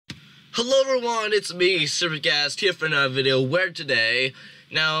Hello everyone, it's me, Supercast, here for another video where today,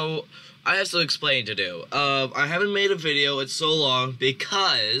 now, I have some explaining to do. I haven't made a video in so long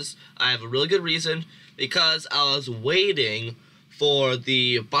because I have a really good reason, because I was waiting for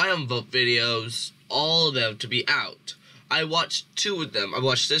the biome vote videos, all of them, to be out. I watched two of them. I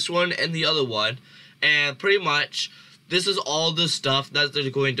watched this one and the other one, and pretty much, this is all the stuff that they're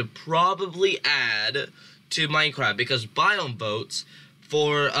going to probably add to Minecraft, because biome votes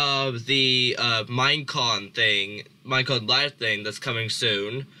for the minecon thing, minecon live thing that's coming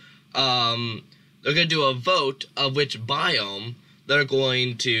soon, they're gonna do a vote of which biome they're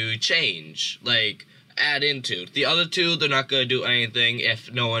going to change, like add into. The other two, they're not gonna do anything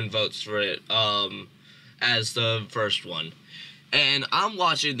if no one votes for it as the first one. And I'm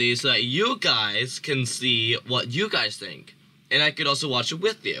watching these so that you guys can see what you guys think, and I could also watch it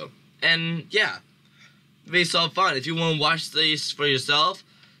with you. And yeah, it'd be so fun. If you want to watch these for yourself,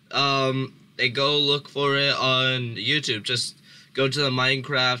 go look for it on YouTube. Just go to the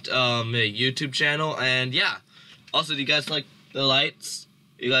Minecraft YouTube channel, and yeah. Also, do you guys like the lights?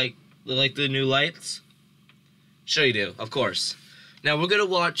 You like the new lights? Sure you do, of course. Now we're gonna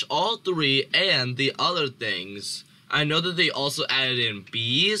watch all three and the other things. I know that they also added in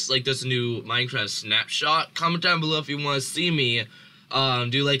bees, like this new Minecraft snapshot. Comment down below if you want to see me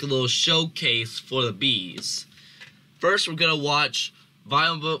do like a little showcase for the bees. First, we're gonna watch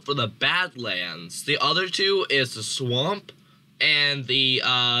biome vote for the Badlands. The other two is the swamp and the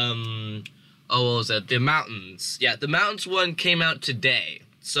what was it? The mountains. Yeah, the mountains one came out today,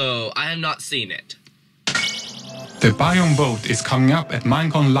 so I have not seen it. The biome vote is coming up at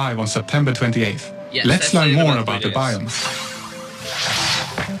minecon live on September 28th. Yes, let's learn more about the biomes.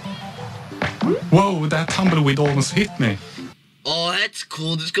 Whoa, that tumbleweed almost hit me. Oh, that's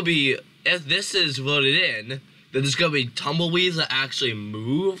cool. This could be, if this is voted in, then there's gonna be tumbleweeds that actually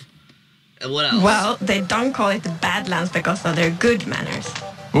move. And what else? Well, they don't call it the Badlands because of their good manners.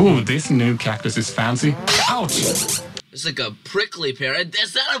 Ooh, this new cactus is fancy. Ouch! It's like a prickly pear.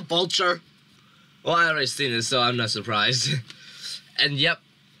 Is that a vulture? Well, I already seen it, so I'm not surprised. And yep,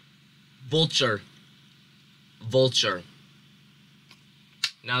 vulture. Vulture.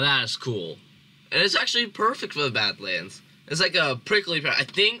 Now that is cool. And it's actually perfect for the Badlands. It's like a prickly pear. I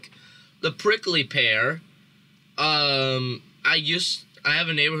think the prickly pear, I have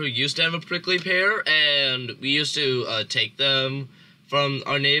a neighbor who used to have a prickly pear, and we used to take them from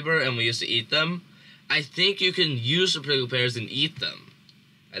our neighbor, and we used to eat them. I think you can use the prickly pears and eat them.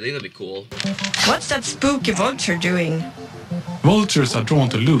 I think that'd be cool. What's that spooky vulture doing? Vultures are drawn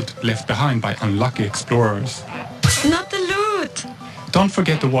to loot left behind by unlucky explorers. Not the loot! Don't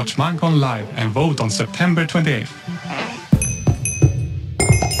forget to watch minecon live and vote on September 28th.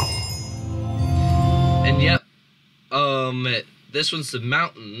 And yep, this one's the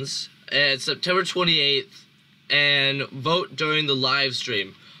mountains, and it's September 28th, and vote during the live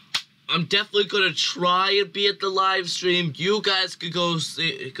stream. I'm definitely gonna try and be at the live stream. You guys could go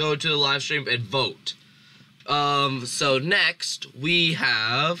to the live stream and vote. So next we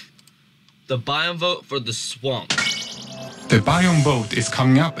have the biome vote for the swamp. The biome vote is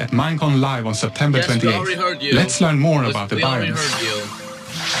coming up at minecon live on September 28th. We already heard you. Let's learn more about the biomes. We already heard you.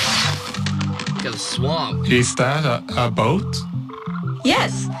 Got a swamp. Is that a boat?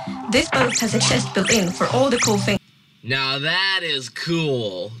 Yes, this boat has a chest built in for all the cool things. Now that is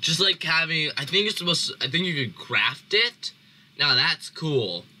cool. Just like having, I think you could craft it. Now that's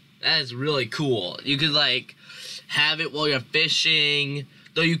cool. That is really cool. You could like have it while you're fishing,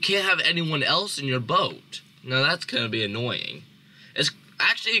 though you can't have anyone else in your boat. Now that's gonna be annoying. It's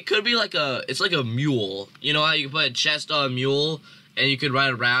actually, it could be like it's like a mule. You know how you can put a chest on a mule and you could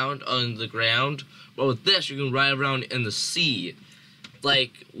ride around on the ground? Well, with this, you can ride around in the sea.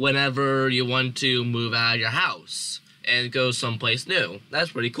 Like whenever you want to move out of your house and go someplace new.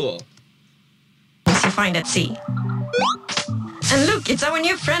 That's pretty cool. You find at sea. And look, it's our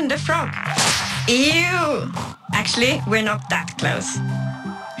new friend, the frog. Ew! Actually, we're not that close.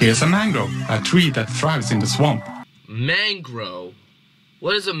 Here's a mangrove, a tree that thrives in the swamp. Mangrove?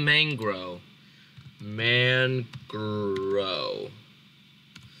 What is a mangrove? Mangrove.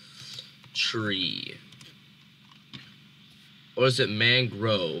 Tree. Or is it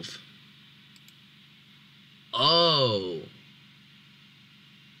mangrove? Oh.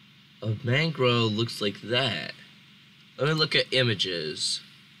 A mangrove looks like that. Let me look at images.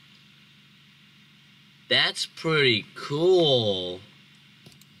 That's pretty cool.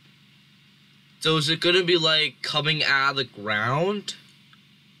 So is it gonna be like coming out of the ground?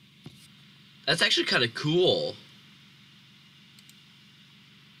 That's actually kind of cool.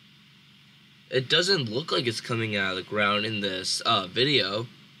 It doesn't look like it's coming out of the ground in this video.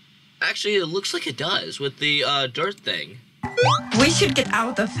 Actually, it looks like it does with the dirt thing. We should get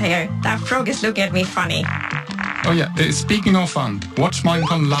out of here. That frog is looking at me funny. Oh yeah, speaking of fun, watch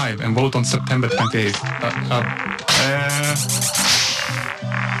minecon live and vote on September 28th.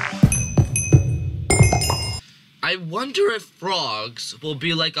 I wonder if frogs will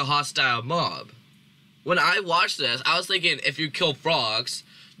be like a hostile mob. When I watched this, I was thinking if you kill frogs,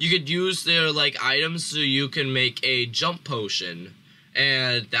 you could use their like items so you can make a jump potion.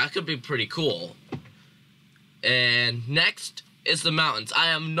 And that could be pretty cool. And next is the mountains. I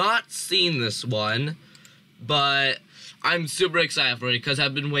have not seen this one, but I'm super excited for it because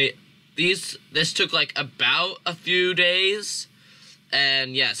I've been waiting. This took like about a few days.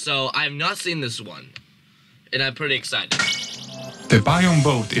 And yeah, so I have not seen this one. And I'm pretty excited. The biome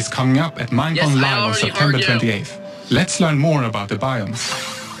vote is coming up at minecon live on September 28th. Let's learn more about the biomes.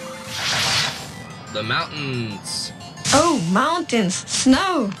 The mountains. Oh, mountains,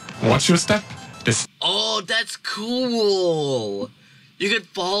 snow. Watch your step. Oh, that's cool. You could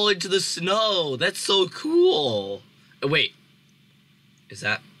fall into the snow. That's so cool. Oh, wait. Is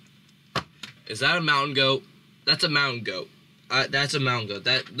that a mountain goat? That's a mountain goat. That's a mountain goat.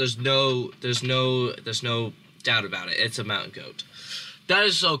 There's no doubt about it. It's a mountain goat. That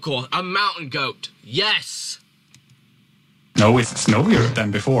is so cool. A mountain goat. Yes. No, it's snowier than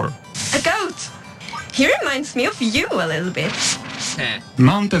before. A goat. He reminds me of you a little bit.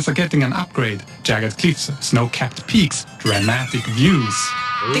 Mountains are getting an upgrade. Jagged cliffs, snow-capped peaks, dramatic views.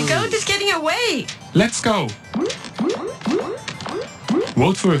 Ooh. The goat is getting away. Let's go.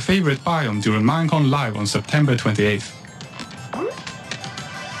 Vote for your favorite biome during minecon live on September 28th.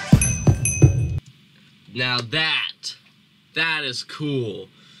 Now that is cool.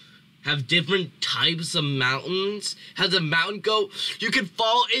 Have different types of mountains. Have the mountain goat. You can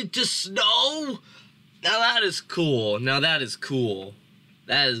fall into snow. Now that is cool. That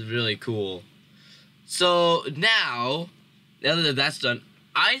is really cool. So now that that's done,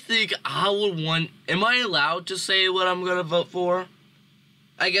 I think I would want. Am I allowed to say what I'm gonna vote for?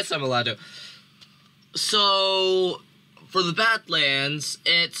 I guess I'm allowed to. So for the Badlands,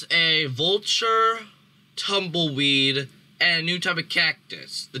 it's a vulture, tumbleweed, and a new type of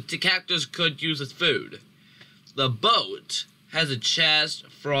cactus. The cactus could use as food. The boat has a chest,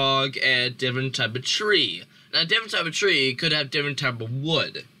 frog, and a different type of tree. Now, a different type of tree could have different type of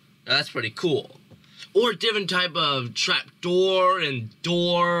wood. Now, that's pretty cool. Or a different type of trap door and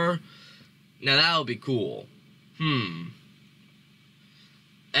door. Now, that would be cool.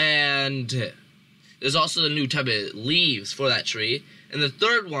 And there's also a new type of leaves for that tree. And the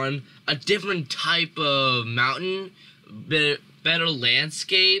third one, a different type of mountain, better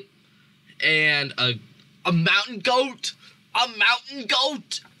landscape, and a mountain goat. A mountain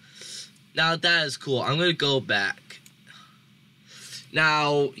goat! Now that is cool. I'm gonna go back.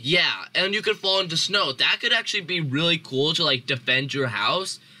 Now, yeah, and you could fall into snow. That could actually be really cool to like defend your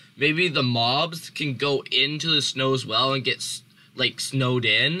house. Maybe the mobs can go into the snow as well and get like snowed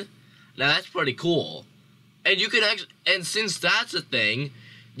in. Now that's pretty cool. And you could actually, and since that's a thing,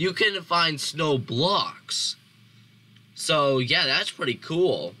 you can find snow blocks. So yeah, that's pretty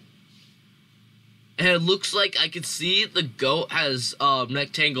cool. And it looks like I can see the goat has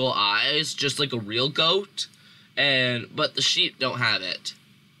rectangle eyes, just like a real goat. But the sheep don't have it.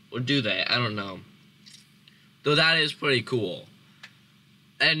 Or do they? I don't know. Though that is pretty cool.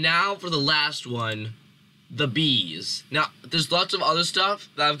 And now for the last one, the bees. Now, there's lots of other stuff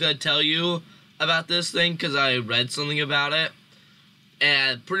that I'm going to tell you about this thing because I read something about it.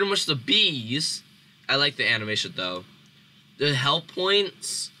 And pretty much the bees, I like the animation though. The health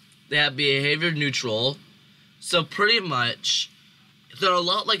points, they have behavior neutral. So pretty much, they're a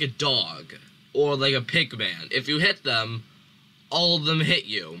lot like a dog or like a pig man. If you hit them, all of them hit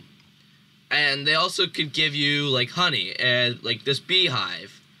you. And they also could give you like honey and like this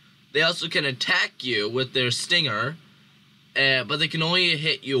beehive. They also can attack you with their stinger, but they can only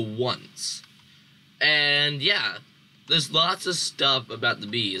hit you once. And yeah, there's lots of stuff about the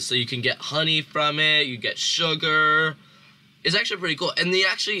bees. So you can get honey from it, you get sugar. It's actually pretty cool. And they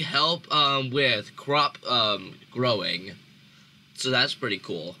actually help with crop growing. So that's pretty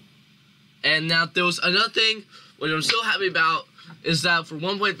cool. And now there was another thing, which I'm so happy about, is that for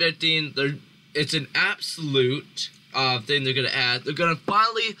 1.15, it's an absolute thing they're going to add. They're going to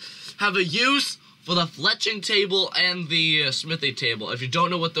finally have a use for the fletching table and the smithing table. If you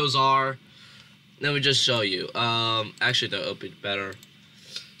don't know what those are, let me just show you. Actually, that would be better.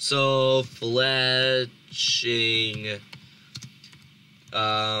 So, fletching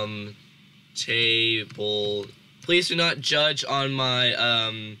table. Please do not judge on my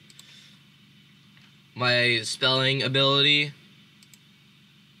my spelling ability.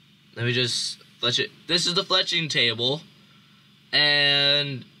 Let me just fletch it. This is the fletching table,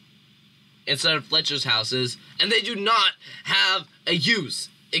 and instead of Fletcher's houses, and they do not have a use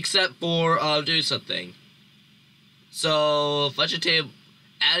except for doing something. So Fletcher table,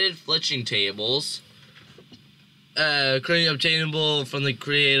 added fletching tables, currently obtainable from the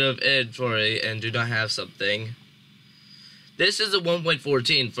creative inventory, and do not have something. This is a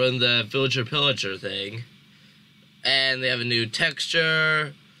 1.14 from the villager pillager thing, and they have a new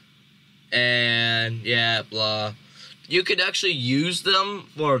texture, and yeah, blah. You could actually use them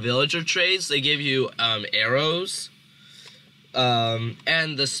for villager trades. They give you arrows,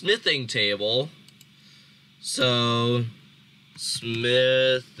 and the smithing table. So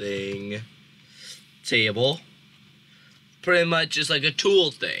smithing table, pretty much just like a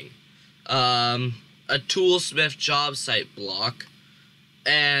tool thing, a toolsmith job site block,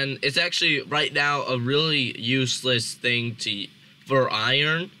 and it's actually right now a really useless thing for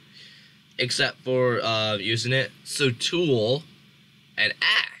iron, except for using it. So tool and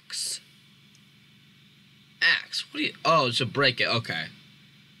axe. What do you? Oh, to break it. Okay.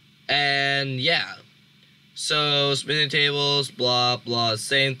 And yeah. So spinning tables, blah blah,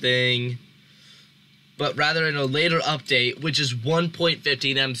 same thing. But rather in a later update, which is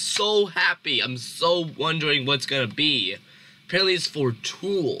 1.15. I'm so happy. I'm so wondering what's gonna be. Apparently it's for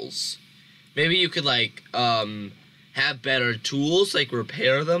tools. Maybe you could like have better tools, like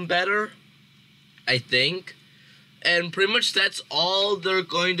repair them better, I think. And pretty much that's all they're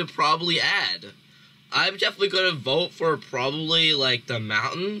going to probably add. I'm definitely going to vote for probably like the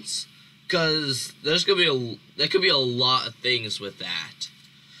mountains, because there's going to be there could be a lot of things with that.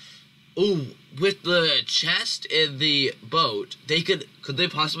 Ooh, with the chest in the boat, could they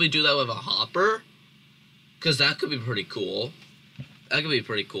possibly do that with a hopper? Because that could be pretty cool. That could be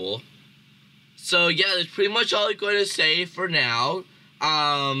pretty cool. So yeah, that's pretty much all I'm going to say for now.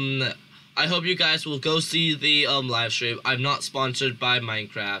 I hope you guys will go see the live stream. I'm not sponsored by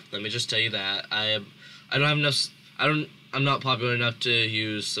Minecraft. Let me just tell you that. I don't have enough. I'm not popular enough to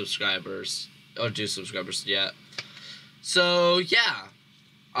use subscribers or do subscribers yet. So yeah,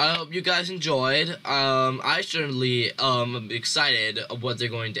 I hope you guys enjoyed. I certainly am excited of what they're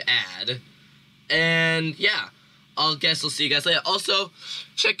going to add. And yeah, I'll see you guys later. Also,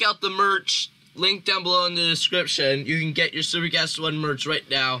 check out the merch. Link down below in the description. You can get your Supercast 1 merch right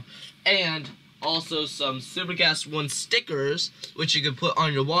now. And also some Supercast 1 stickers, which you can put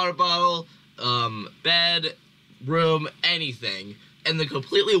on your water bottle, bed, room, anything. And they're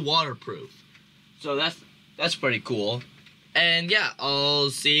completely waterproof. So that's pretty cool. And yeah, I'll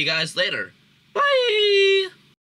see you guys later. Bye!